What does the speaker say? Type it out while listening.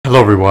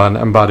Hello everyone,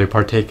 I'm about to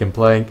partake in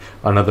playing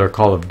another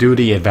Call of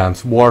Duty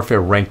Advanced Warfare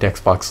Ranked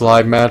Xbox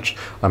Live match.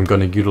 I'm going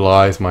to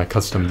utilize my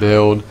custom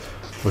build,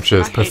 which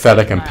is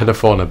pathetic and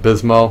pitiful and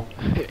abysmal.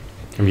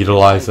 I'm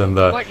utilizing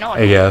the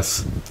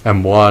AS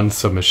M1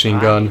 submachine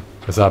gun.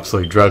 It's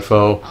absolutely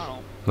dreadful.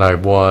 And I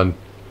have one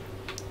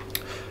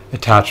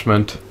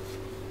attachment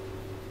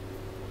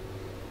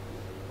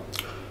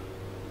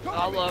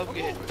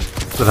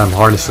that I'm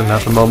harnessing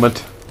at the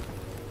moment.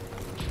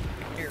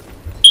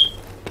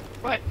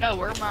 What? No,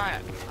 where am I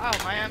at? Oh,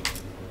 man.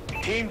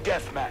 Team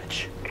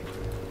deathmatch.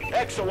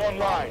 EXO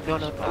online.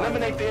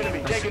 Eliminate the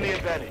enemy, taking the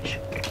advantage.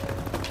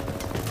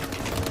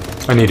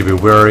 I need to be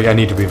wary, I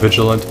need to be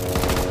vigilant.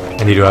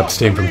 I need to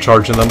abstain from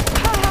charging them.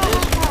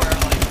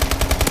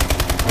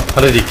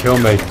 How did he kill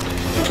me?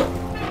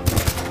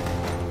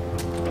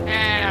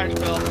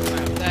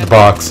 The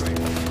box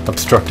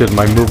obstructed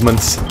my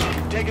movements.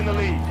 Taking the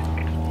lead.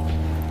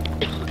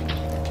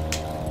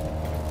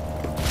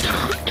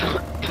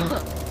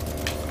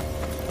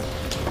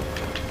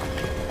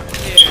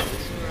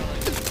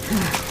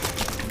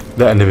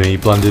 The enemy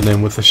blended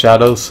in with the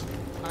shadows.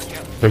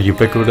 They're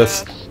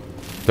ubiquitous.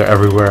 They're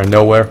everywhere and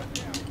nowhere.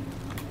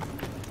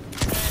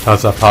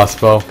 How's that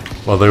possible?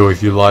 Well, they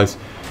always utilize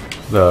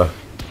the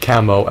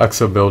camo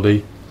EXO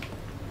ability.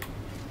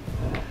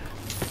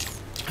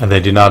 And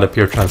they do not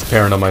appear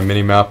transparent on my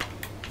minimap.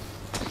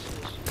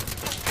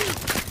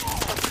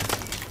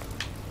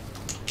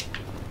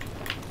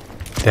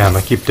 Damn,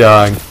 I keep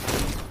dying.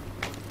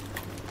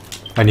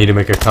 I need to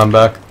make a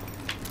comeback.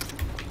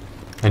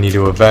 I need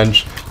to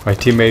avenge my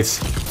teammates.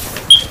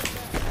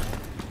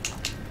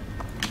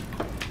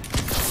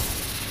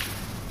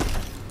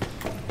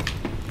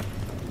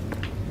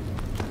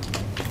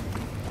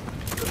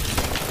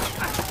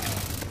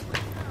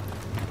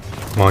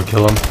 Come on,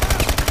 kill him.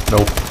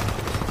 Nope.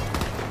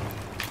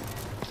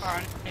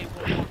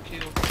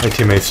 My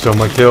teammates stole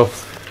my kill.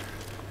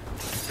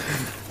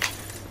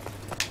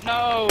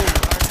 No.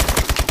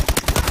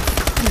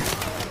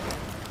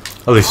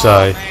 At least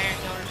I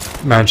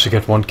managed to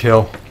get one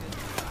kill.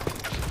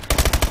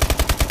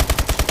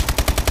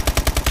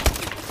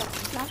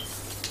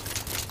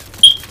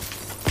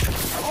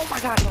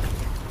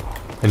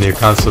 I need to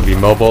constantly be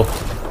mobile.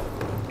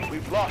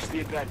 We've lost the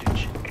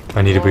advantage.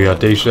 I need to be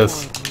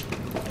audacious.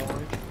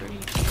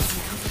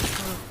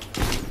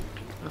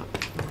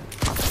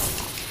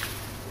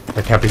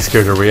 I can't be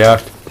scared to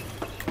react.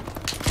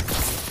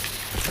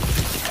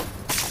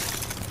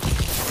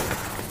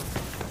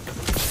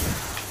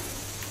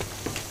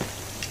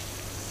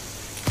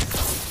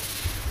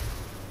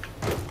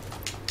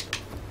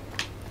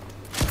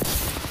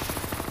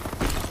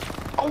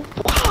 Oh,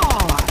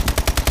 wow!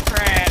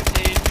 Crap,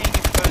 dude. Me and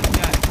you both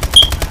got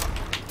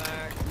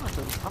back.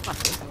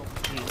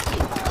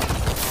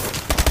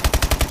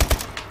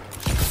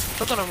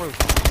 What's on the roof?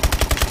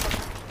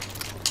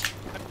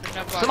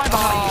 Somebody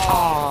behind you!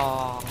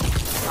 Oh,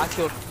 I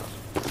killed him.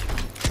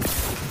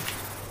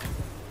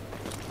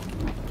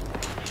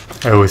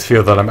 I always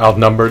feel that I'm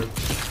outnumbered.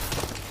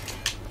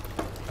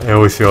 I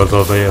always feel as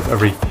though they have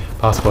every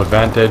possible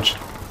advantage.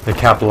 They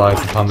capitalize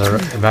upon their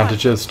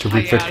advantages to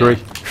reap victory.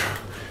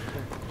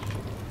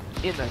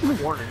 In the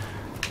corner.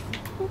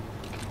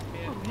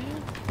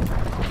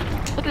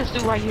 Look at this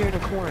dude right here in the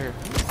corner.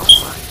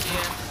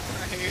 Yeah,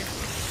 right here.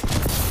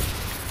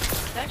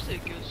 It's actually a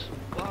good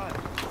spot.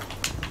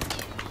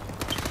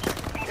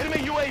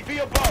 Enemy UAV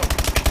above.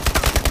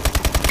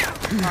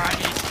 I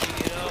need to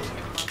get up in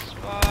my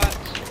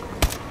spots.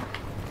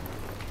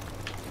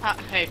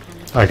 Hey.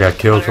 I got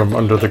killed from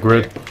under the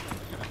grid.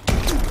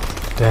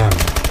 Damn.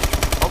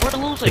 Oh, we're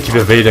losing. I keep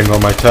evading all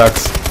my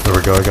attacks. There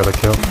we go, I got a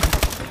kill.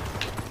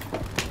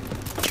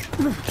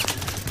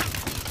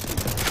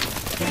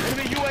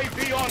 Enemy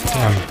UAV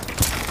online.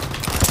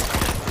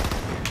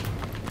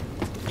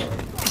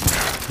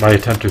 Damn. My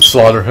attempt to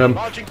slaughter him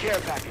Launching care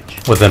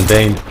package. was in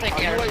vain.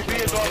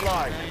 UAV is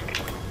online.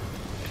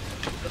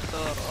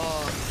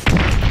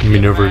 He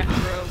maneuvered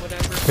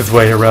his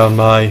way around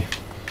my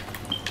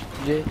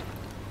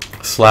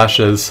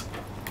slashes,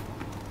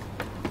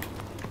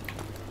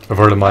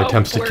 averted my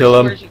attempts to kill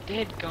him,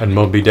 and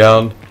mowed me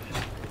down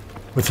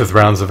with his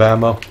rounds of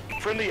ammo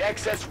Friendly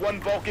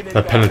XS-1 Vulcan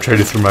that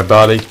penetrated through my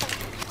body.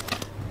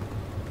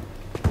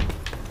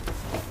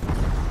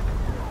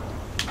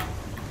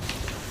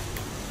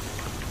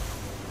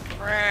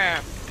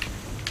 Crap.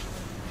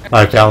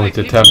 My valiant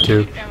attempt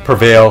to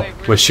prevail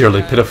was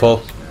sheerly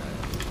pitiful.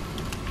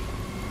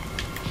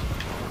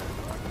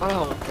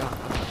 Oh god.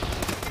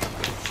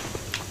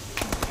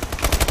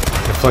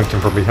 I flanked him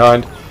from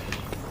behind.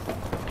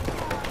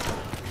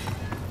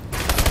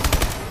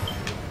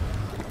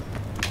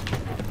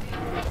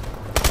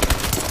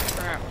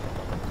 Crap.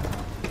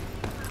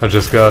 I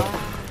just got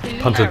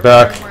Dude, punted that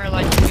back. room where,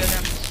 like, you go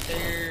down the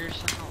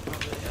stairs.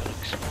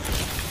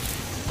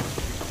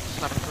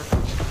 I don't know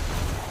really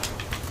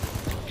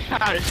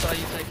how to explain it. I just saw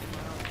you take him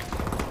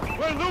out.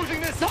 We're losing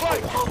this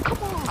fight. Oh, come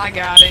on. I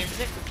got him.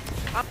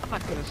 I'm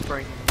not gonna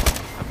spray him.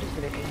 I'm just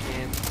gonna hit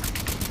him.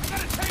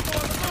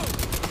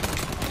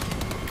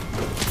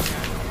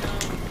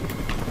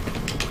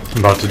 I'm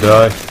about to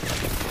die.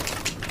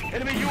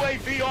 Enemy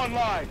UAV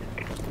online.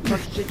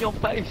 Punch in your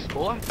face,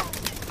 boy.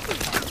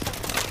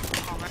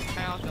 Oh, man,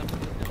 I was about to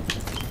do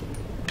this.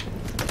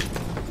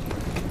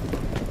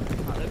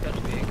 Oh, there's got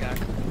to be a guy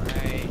coming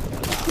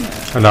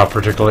right. I'm not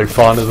particularly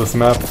fond of this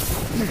map.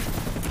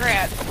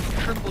 Crap.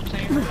 Triple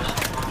team.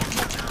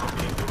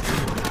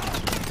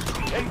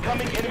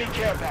 Incoming enemy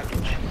care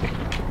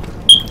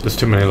package. There's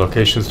too many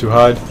locations to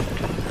hide.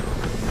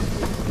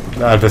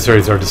 The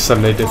adversaries are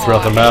disseminated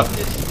throughout the map.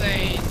 This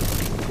thing.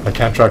 I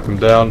can't track them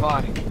down.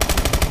 Why?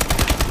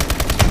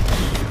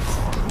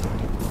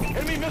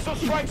 Enemy missile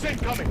strikes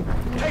incoming.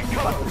 Take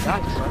cover.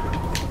 Nice, son.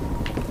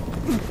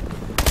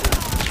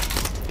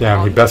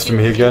 Damn, he bested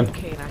me again.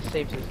 Okay, and I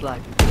saved his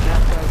life.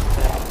 That's what I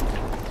said.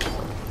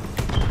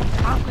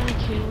 I'm gonna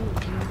kill you.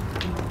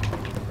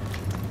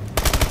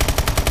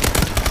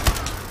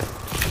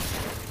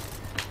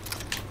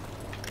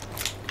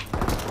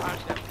 I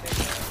just have to take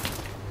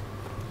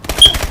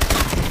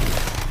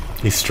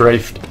that. He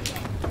strafed.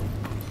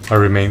 I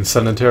remain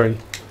sedentary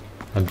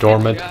and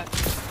dormant. Got-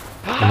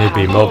 I need to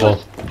be mobile.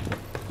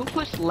 Who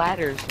puts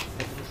ladders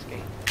in this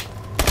game?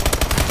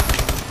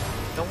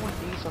 No one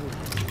needs a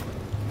ladder.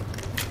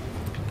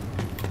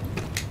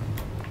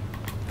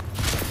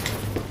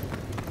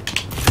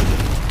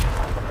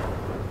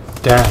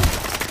 Damn.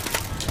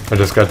 I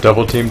just got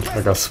double teamed.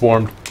 I got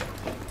swarmed.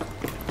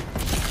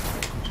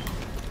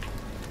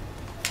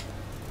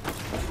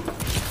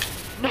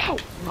 No!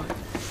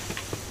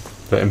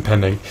 The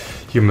impending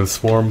human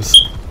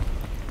swarms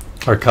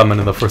are coming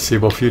in the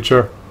foreseeable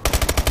future.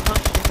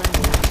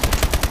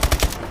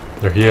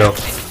 They're here.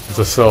 It's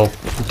a sole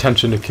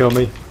intention to kill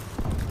me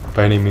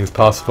by any means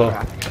possible.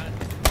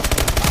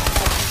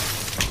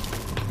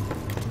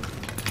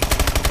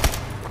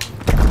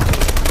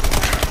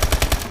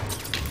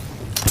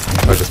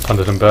 I just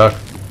punted him back.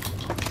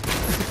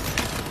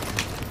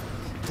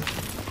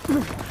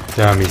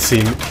 Damn, he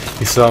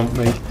saw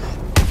me. We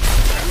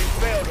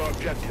failed our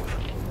objective.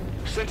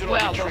 Sentinel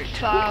Well, the retreat.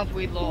 5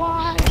 we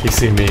lost. He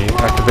seen me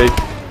activate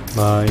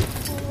my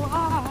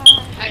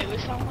Hey, we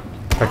saw one.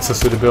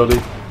 exosuit ability.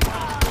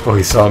 Oh,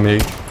 he saw me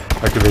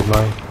activate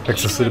my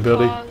exosuit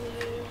ability.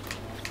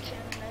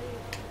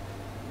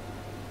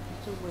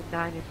 So we're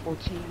 9 and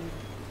 14.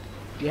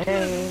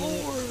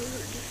 Yay!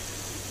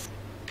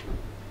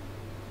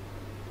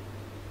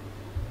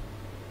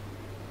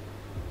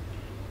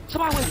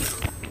 Somebody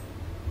with me.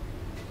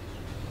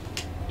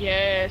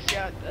 Yes,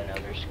 got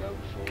another scope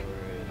for it.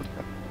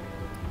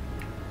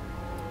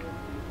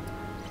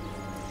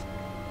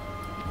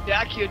 Yeah,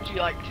 I killed you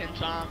like 10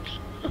 times.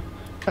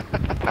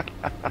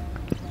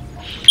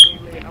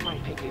 I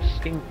might pick a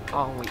sting.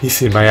 Oh, wait. He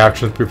seen my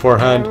actions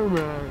beforehand.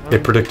 They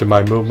predicted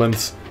my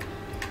movements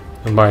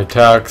and my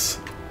attacks.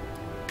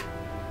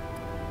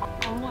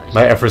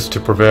 My efforts to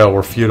prevail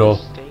were futile.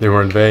 They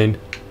were in vain.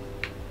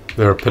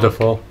 They were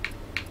pitiful.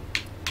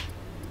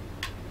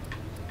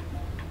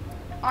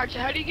 Alright, so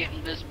how do you get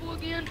invisible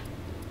again?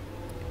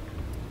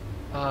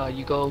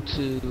 You go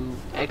to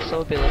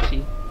Exo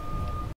Ability,